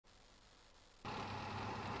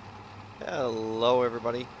Hello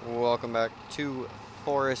everybody, welcome back to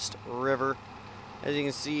Forest River. As you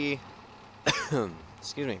can see,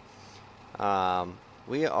 excuse me,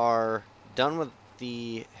 we are done with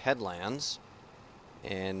the headlands,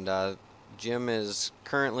 and Jim is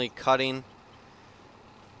currently cutting,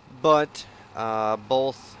 but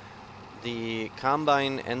both the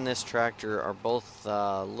combine and this tractor are both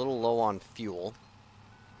a little low on fuel.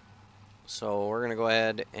 So we're going to go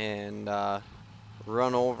ahead and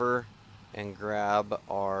run over and grab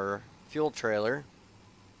our fuel trailer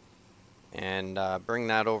and bring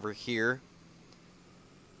that over here.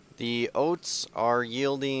 The oats are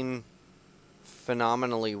yielding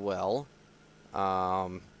phenomenally well.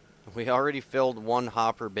 We already filled one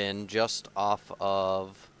hopper bin just off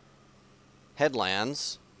of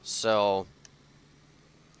headlands, so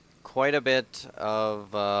quite a bit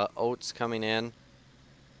of oats coming in.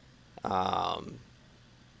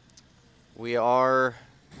 We are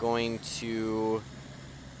going to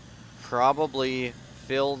probably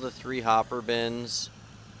fill the 3 hopper bins,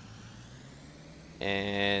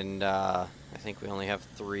 and I think we only have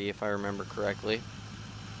 3 if I remember correctly.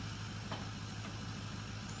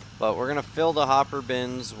 But we're gonna fill the hopper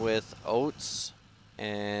bins with oats,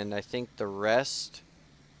 and I think the rest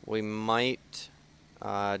we might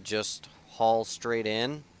just haul straight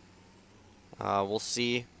in. We'll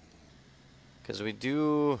see, because we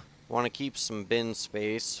do want to keep some bin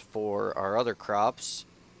space for our other crops,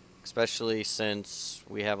 especially since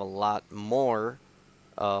we have a lot more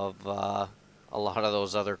of a lot of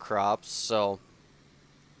those other crops. So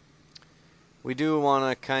we do want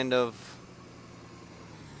to kind of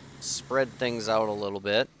spread things out a little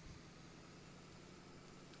bit.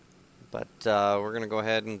 But we're going to go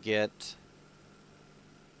ahead and get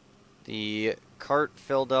the cart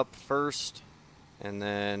filled up first, and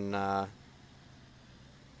then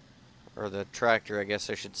or the tractor, I guess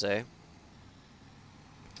I should say.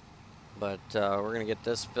 But we're going to get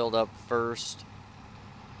this filled up first.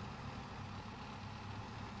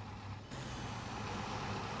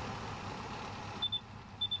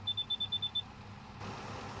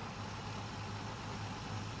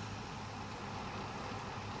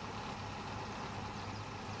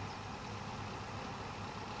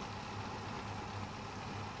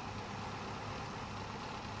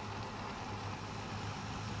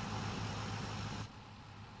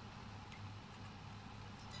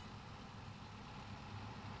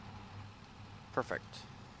 Perfect.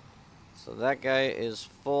 So that guy is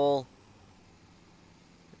full.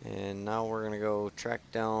 And now we're going to go track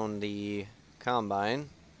down the combine,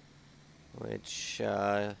 which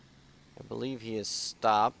I believe he has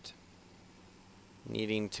stopped,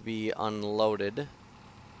 needing to be unloaded.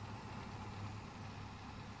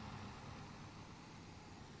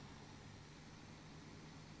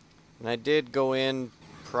 And I did go in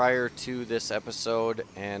prior to this episode,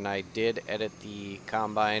 and I did edit the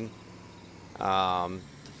combine. The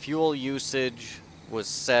fuel usage was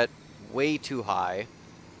set way too high.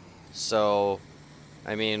 So,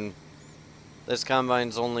 I mean, this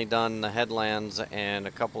combine's only done the headlands and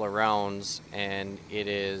a couple of rounds, and it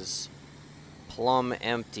is plumb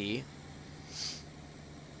empty.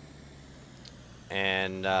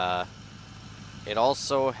 And it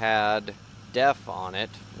also had def on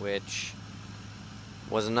it, which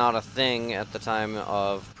was not a thing at the time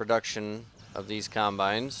of production of these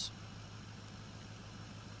combines.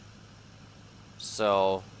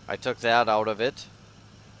 So I took that out of it.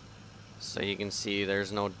 So you can see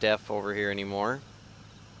there's no def over here anymore.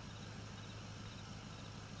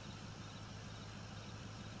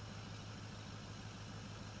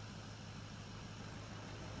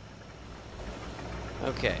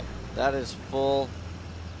 Okay, that is full.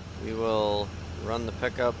 We will run the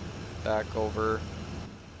pickup back over.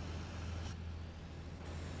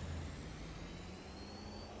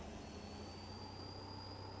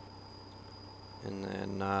 And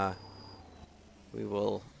then we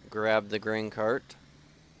will grab the grain cart,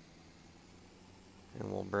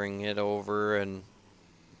 and we'll bring it over and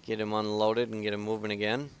get him unloaded and get him moving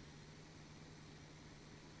again.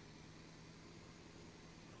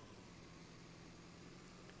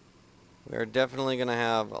 We are definitely going to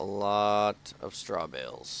have a lot of straw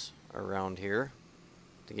bales around here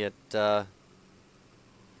to get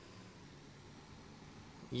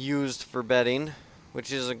used for bedding,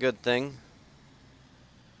 which is a good thing.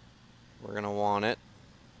 We're going to want it.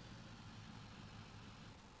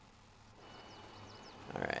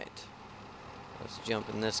 Alright, let's jump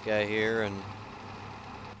in this guy here and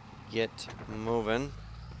get moving.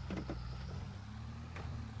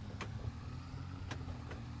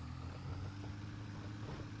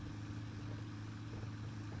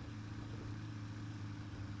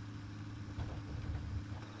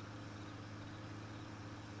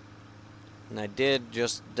 And I did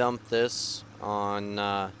just dump this on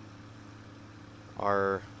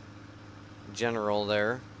our general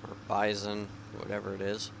there, or bison, whatever it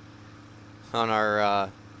is, on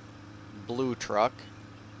our blue truck.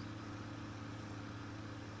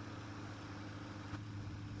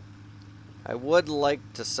 I would like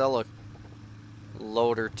to sell a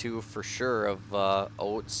load or two for sure of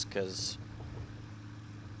oats, because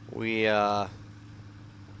we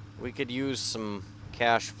could use some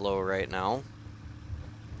cash flow right now.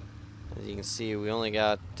 As you can see, we only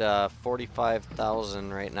got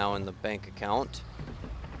 45,000 right now in the bank account,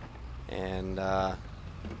 and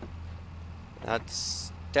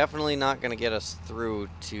that's definitely not going to get us through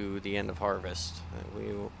to the end of harvest.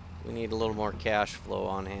 We need a little more cash flow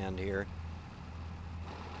on hand here.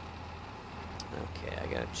 Okay, I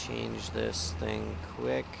gotta change this thing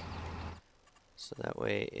quick so that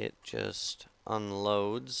way it just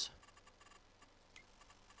unloads.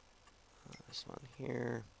 This one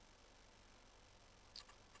here.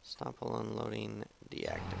 Stop while unloading,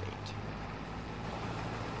 deactivate.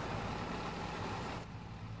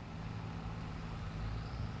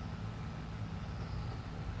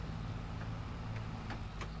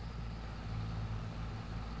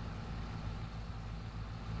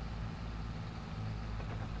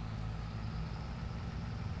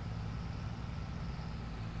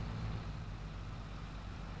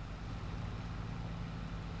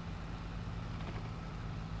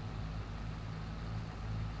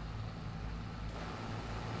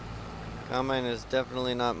 Combine is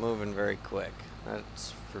definitely not moving very quick,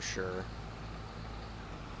 that's for sure.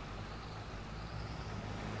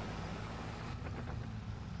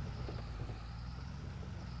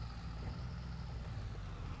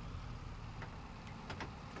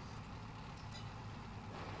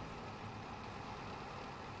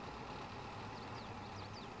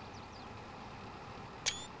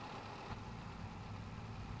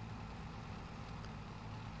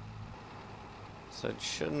 So it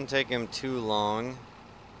shouldn't take him too long,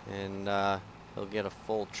 and he'll get a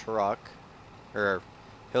full truck, or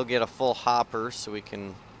he'll get a full hopper, so we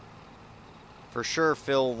can for sure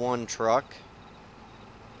fill one truck,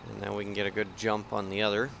 and then we can get a good jump on the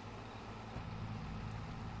other.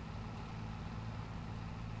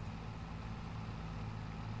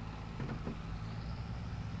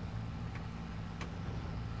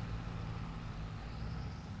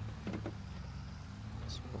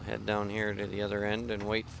 Head down here to the other end and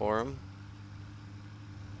wait for him.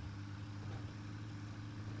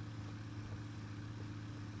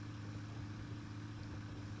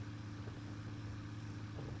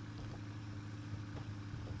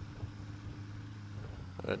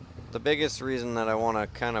 The biggest reason that I want to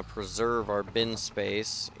kind of preserve our bin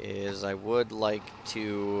space is I would like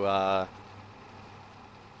to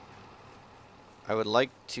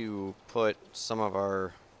put some of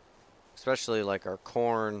our, especially like our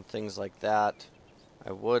corn, things like that,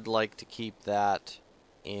 I would like to keep that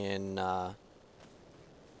in the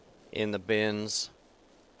bins.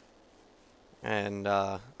 And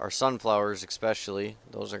our sunflowers especially,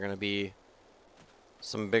 those are going to be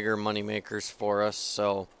some bigger money makers for us,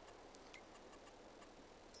 so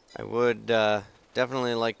I would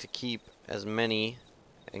definitely like to keep as many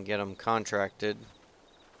and get them contracted.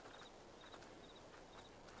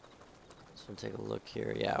 So take a look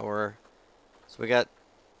here. Yeah, so we got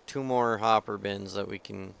 2 more hopper bins that we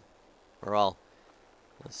can, or all.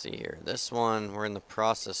 Let's see here. This one we're in the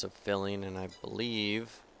process of filling, and I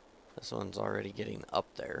believe this one's already getting up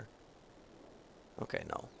there. Okay,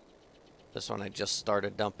 no. This one I just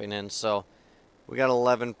started dumping in, so we got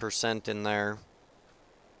 11% in there.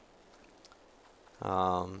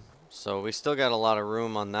 So we still got a lot of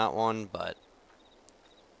room on that one, but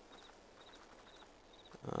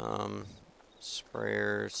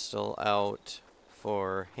sprayer's still out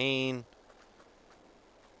for haying.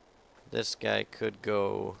 This guy could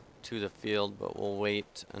go to the field, but we'll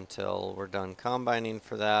wait until we're done combining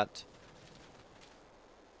for that.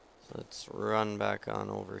 So let's run back on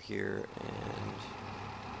over here and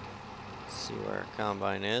see where our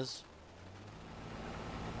combine is.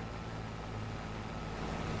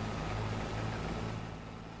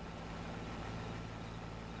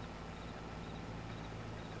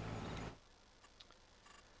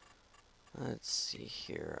 Let's see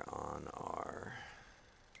here on our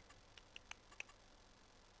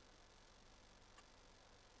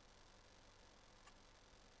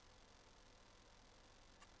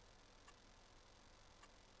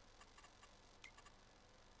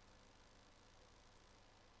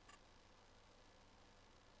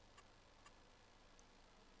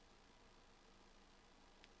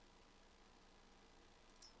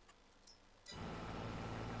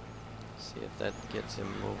See if that gets him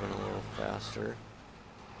moving a little faster.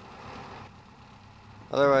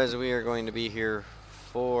 Otherwise, we are going to be here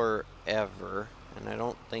forever, and I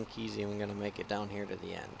don't think he's even going to make it down here to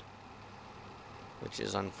the end, which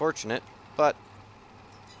is unfortunate, but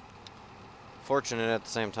fortunate at the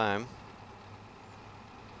same time.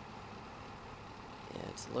 Yeah,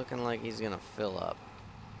 it's looking like he's going to fill up.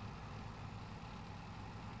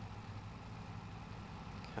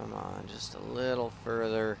 Come on, just a little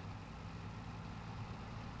further.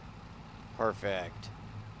 Perfect.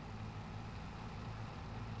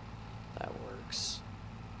 That works.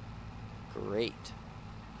 Great.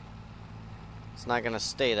 It's not going to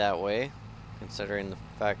stay that way, considering the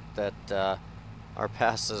fact that our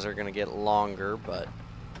passes are going to get longer, but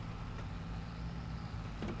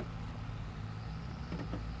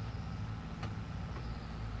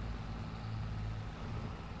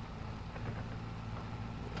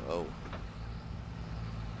whoa.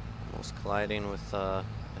 Almost colliding with the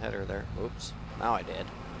header there. Oops. Now I did.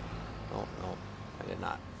 Oh, no. I did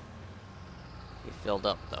not. He filled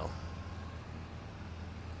up, though.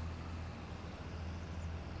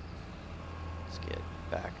 Let's get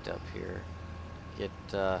backed up here. Get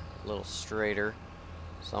a little straighter.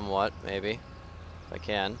 Somewhat, maybe. If I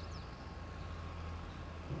can.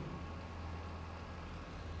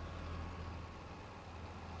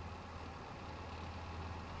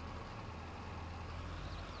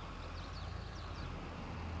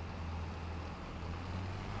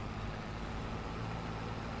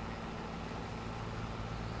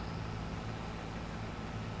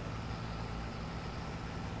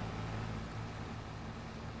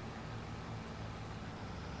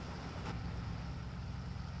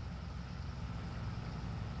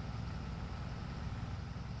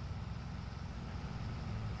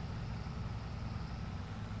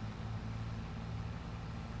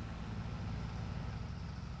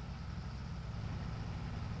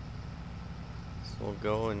 We'll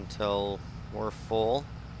go until we're full,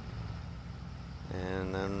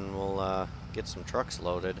 and then we'll get some trucks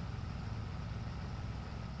loaded.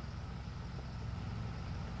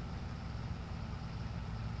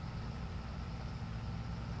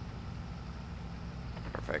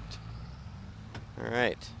 Perfect.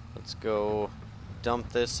 Alright, let's go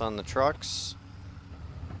dump this on the trucks.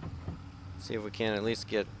 See if we can at least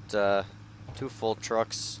get 2 full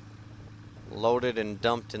trucks loaded and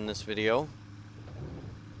dumped in this video.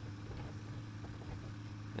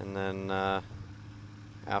 And then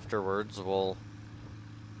afterwards we'll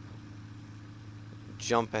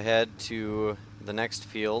jump ahead to the next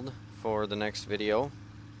field for the next video.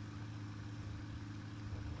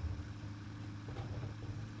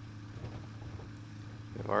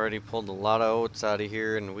 We've already pulled a lot of oats out of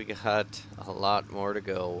here, and we got a lot more to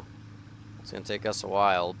go. It's going to take us a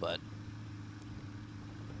while, but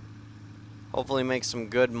hopefully make some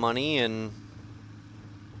good money, and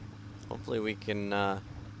hopefully we can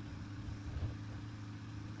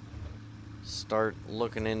start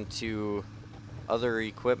looking into other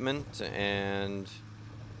equipment and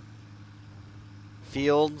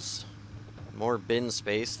fields, more bin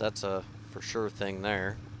space. That's a for sure thing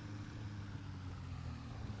there.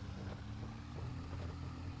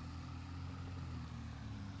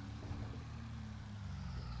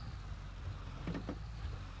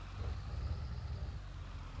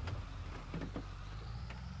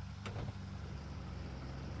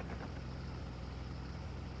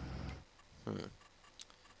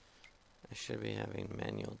 I should be having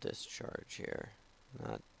manual discharge here,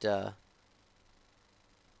 not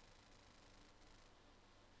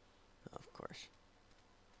of course.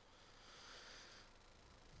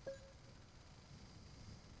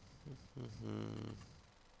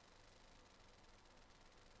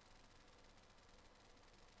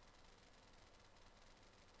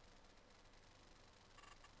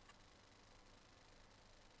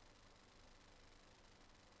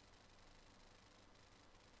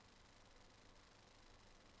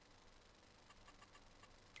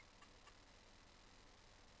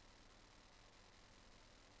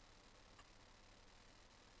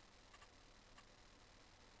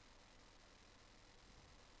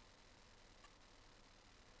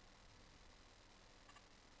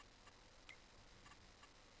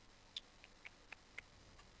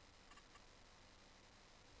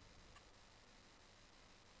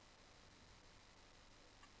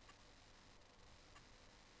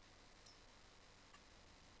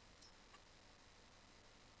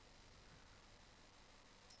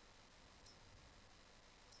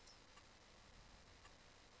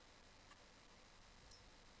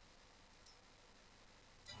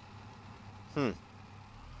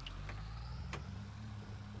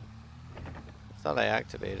 thought I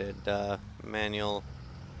activated manual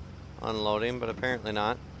unloading, but apparently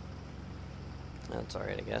not. That's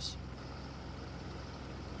alright, I guess.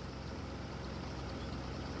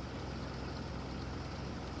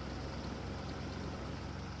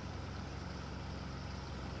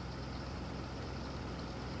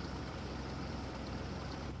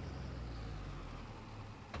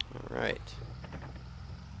 Alright.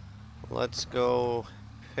 Let's go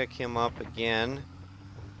pick him up again.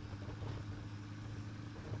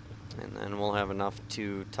 And then we'll have enough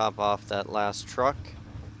to top off that last truck.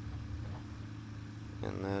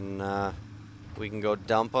 And then we can go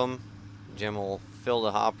dump him. Jim will fill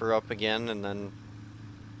the hopper up again, and then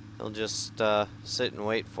he'll just sit and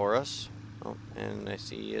wait for us. Oh, and I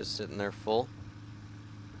see he is sitting there full.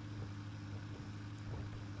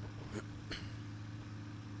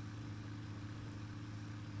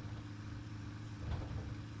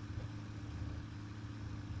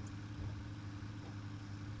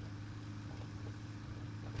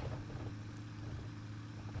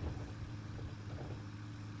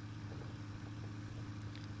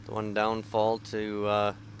 The one downfall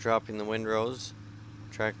to dropping the windrows,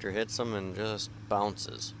 tractor hits them and just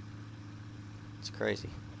bounces. It's crazy.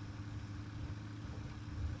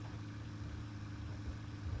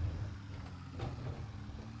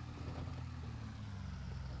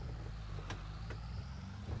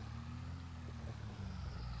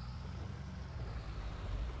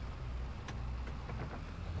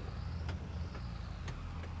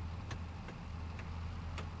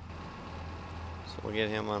 So we'll get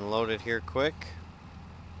him unloaded here quick.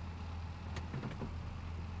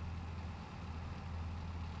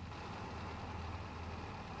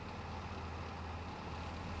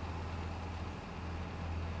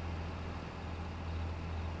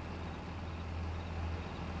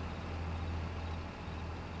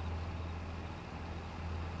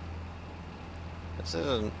 This is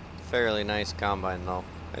a fairly nice combine though.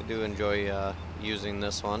 I do enjoy using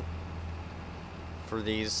this one for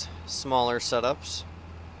these smaller setups,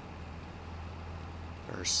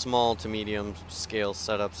 or small to medium scale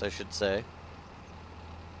setups I should say.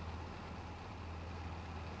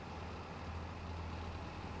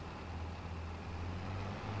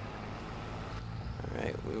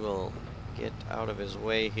 Alright, we will get out of his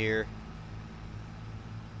way here.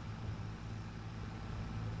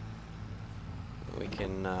 We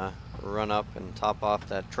can run up and top off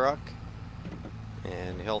that truck,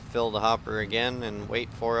 and he'll fill the hopper again and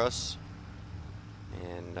wait for us,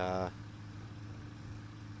 and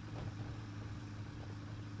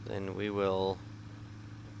then we will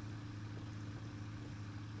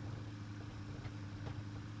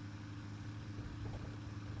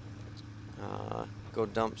go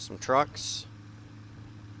dump some trucks.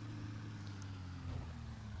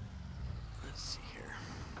 Let's see here.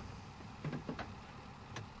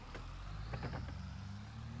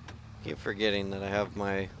 Keep forgetting that I have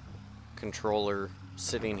my controller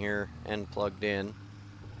sitting here and plugged in.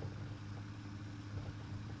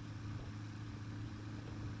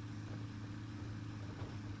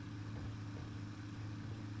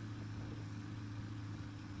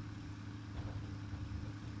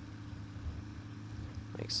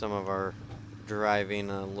 Make some of our driving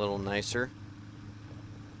a little nicer.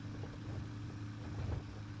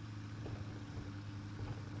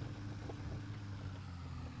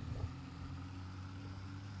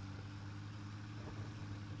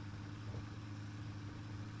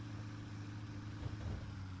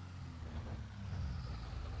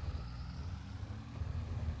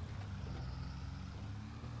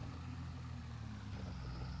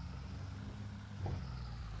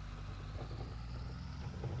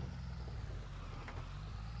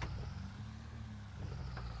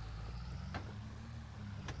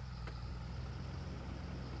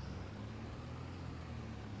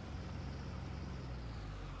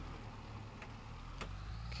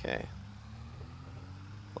 Okay,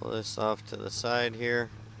 pull this off to the side here,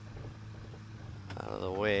 out of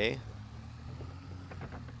the way.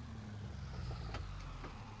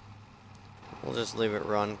 We'll just leave it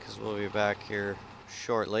run because we'll be back here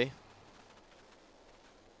shortly.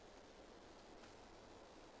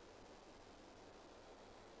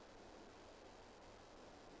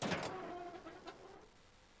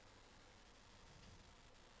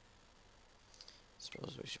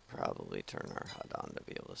 Suppose we should probably turn our HUD on to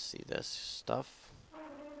be able to see this stuff.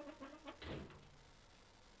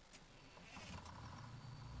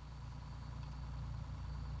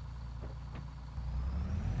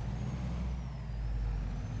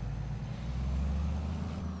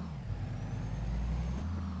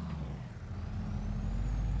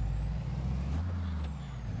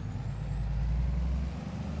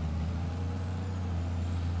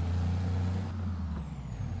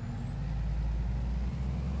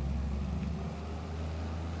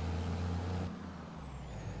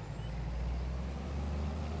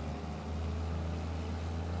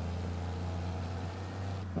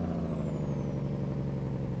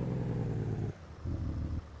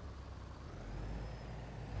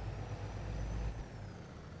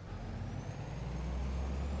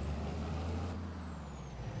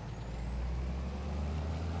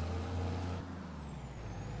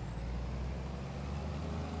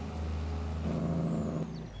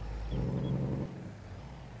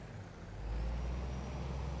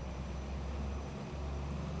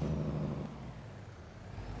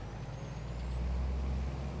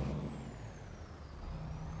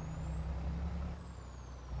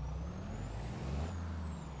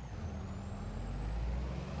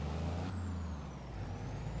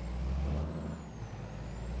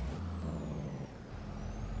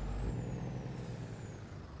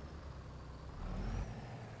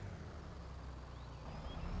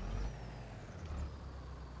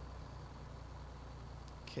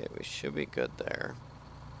 Okay, we should be good there.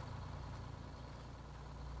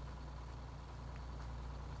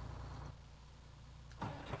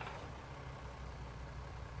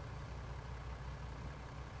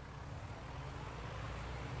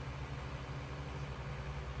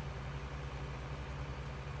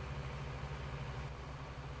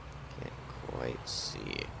 Can't quite see.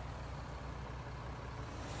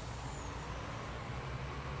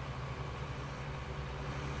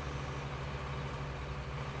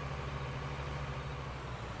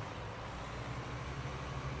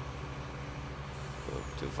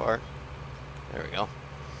 Too far. There we go.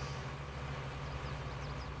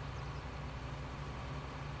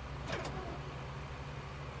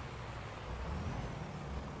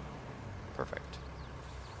 Perfect.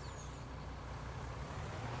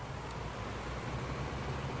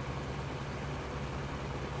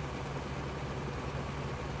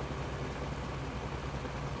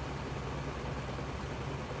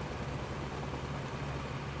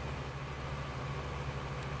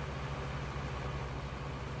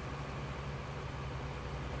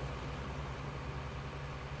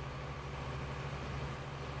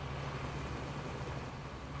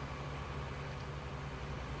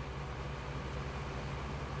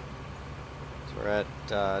 We're at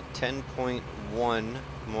 10.1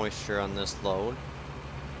 moisture on this load,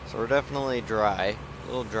 so we're definitely dry, a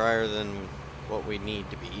little drier than what we need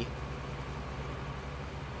to be.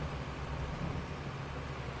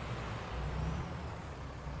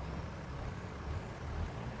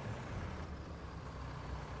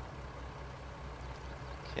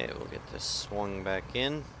 Okay, we'll get this swung back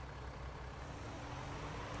in.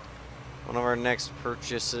 One of our next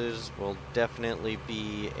purchases will definitely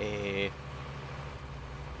be a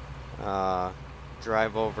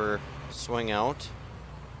drive over swing out.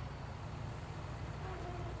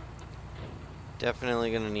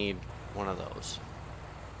 Definitely gonna need one of those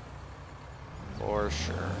for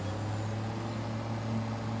sure.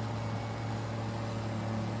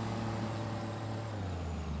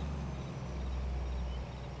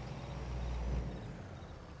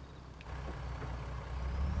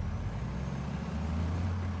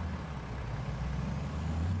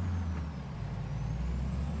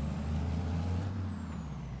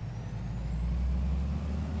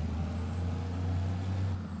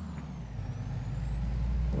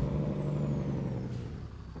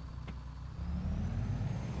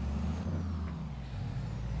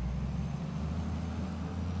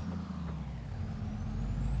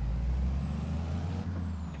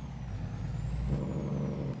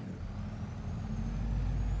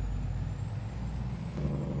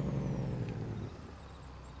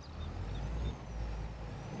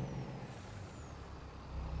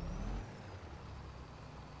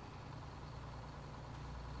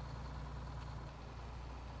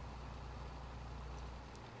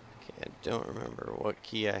 I don't remember what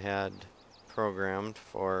key I had programmed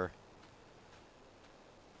for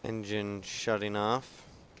engine shutting off.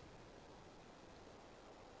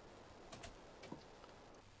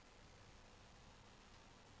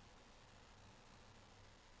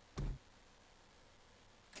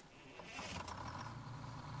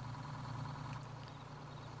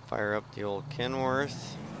 Fire up the old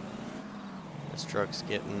Kenworth. This truck's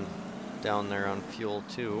getting down there on fuel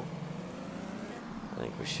too. I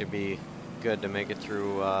think we should be good to make it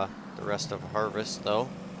through the rest of harvest though.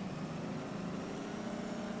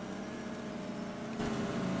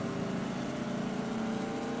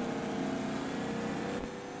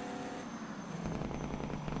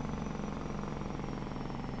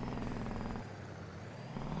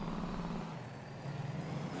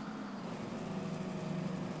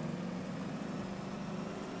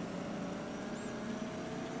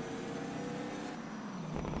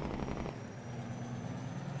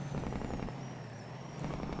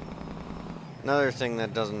 Another thing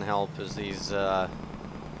that doesn't help is these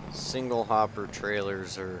single hopper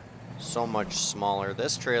trailers are so much smaller.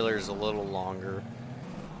 This trailer is a little longer,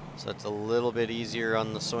 so it's a little bit easier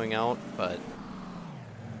on the swing out, but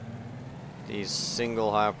these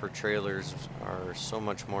single hopper trailers are so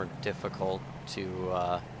much more difficult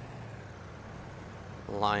to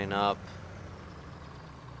line up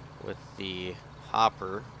with the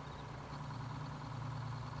hopper.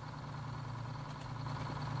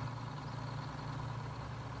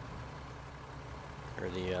 Or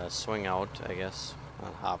the swing out, I guess,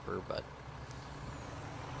 not hopper, but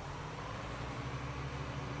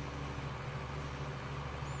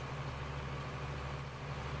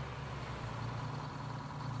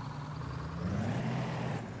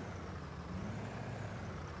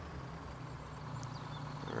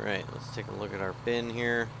alright, let's take a look at our bin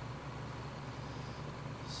here.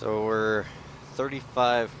 So we're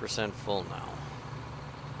 35% full now.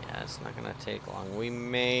 Yeah, it's not gonna take long. We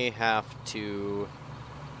may have to,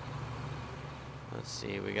 let's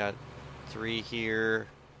see, we got 3 here,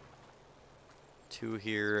 2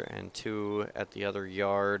 here, and 2 at the other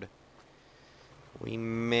yard. We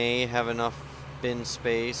may have enough bin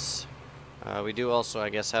space. We do also, I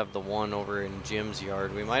guess, have the one over in Jim's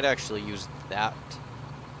yard. We might actually use that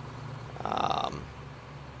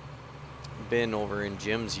bin over in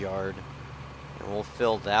Jim's yard, and we'll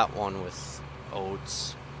fill that one with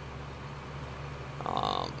oats.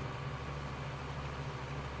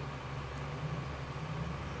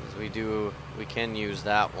 As we can use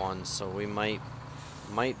that one, so we might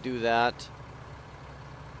do that.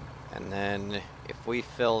 And then if we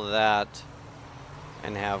fill that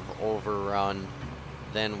and have overrun,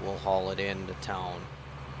 then we'll haul it into town.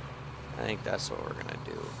 I think that's what we're gonna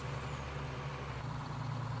do.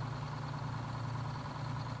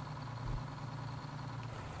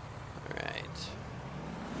 Alright.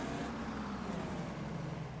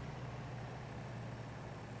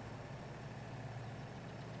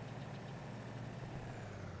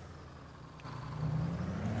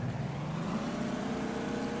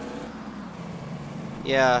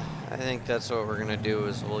 Yeah, I think that's what we're gonna do,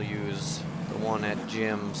 is we'll use the one at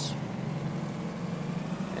Jim's,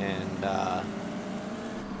 and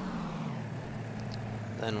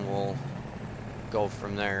then we'll go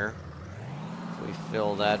from there. If we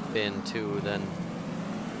fill that bin too, then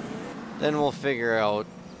we'll figure out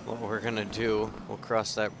what we're gonna do. We'll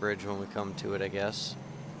cross that bridge when we come to it, I guess.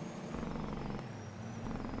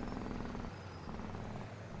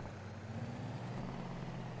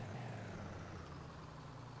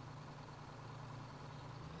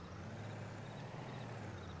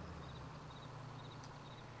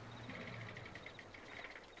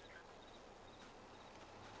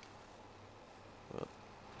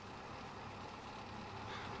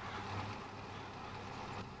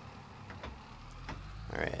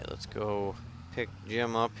 Alright, let's go pick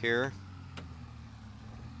Jim up here.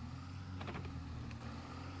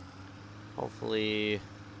 Hopefully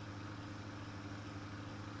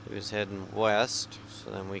he was heading west,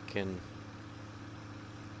 so then we can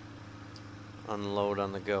unload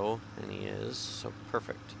on the go, and he is, so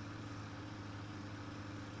perfect.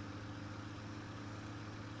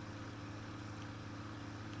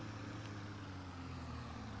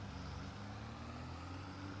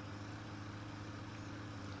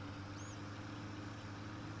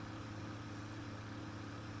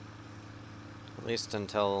 At least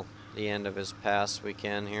until the end of his pass we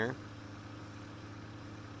can here.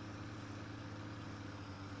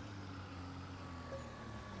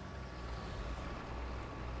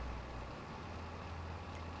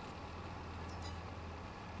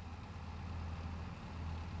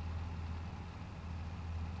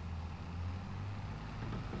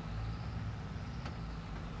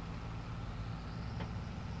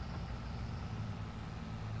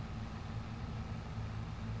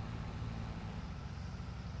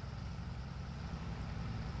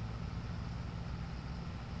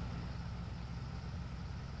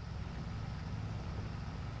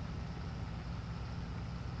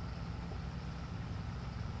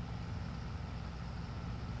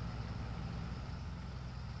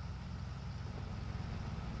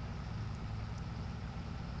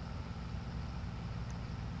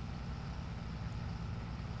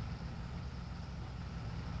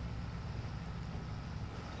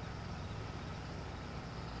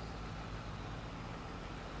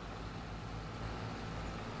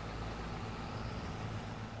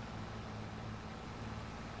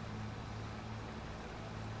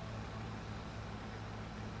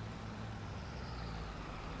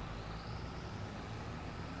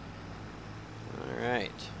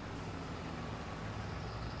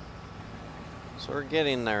 So we're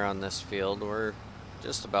getting there on this field. We're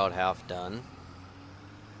just about half done.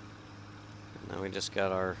 And then we just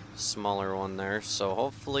got our smaller one there. So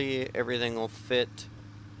hopefully everything will fit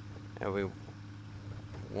and we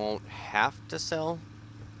won't have to sell.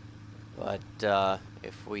 But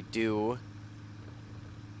if we do,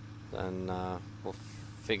 then we'll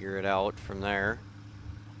figure it out from there.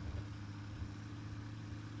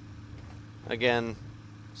 Again,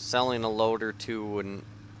 selling a load or two wouldn't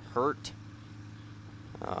hurt.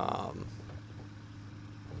 I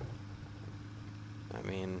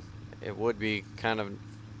mean, it would be kind of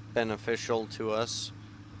beneficial to us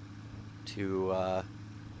to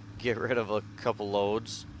get rid of a couple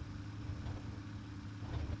loads.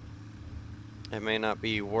 It may not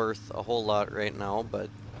be worth a whole lot right now, but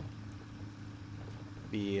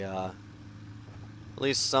be at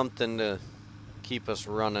least something to keep us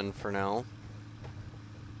running for now.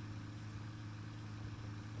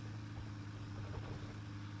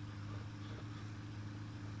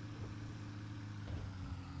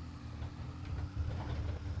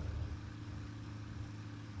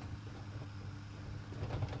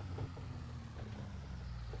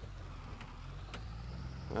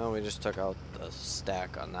 Well, we just took out the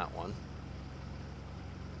stack on that one.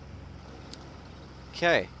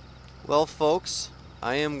 Okay. Well, folks,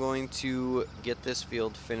 I am going to get this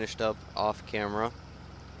field finished up off camera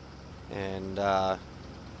and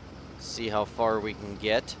see how far we can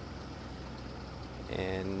get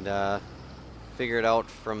and figure it out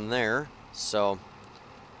from there. So,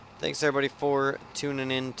 thanks everybody for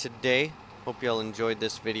tuning in today. Hope you all enjoyed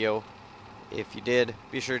this video. If you did,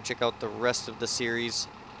 be sure to check out the rest of the series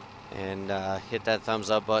and hit that thumbs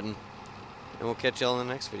up button. And we'll catch you all in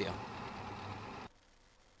the next video.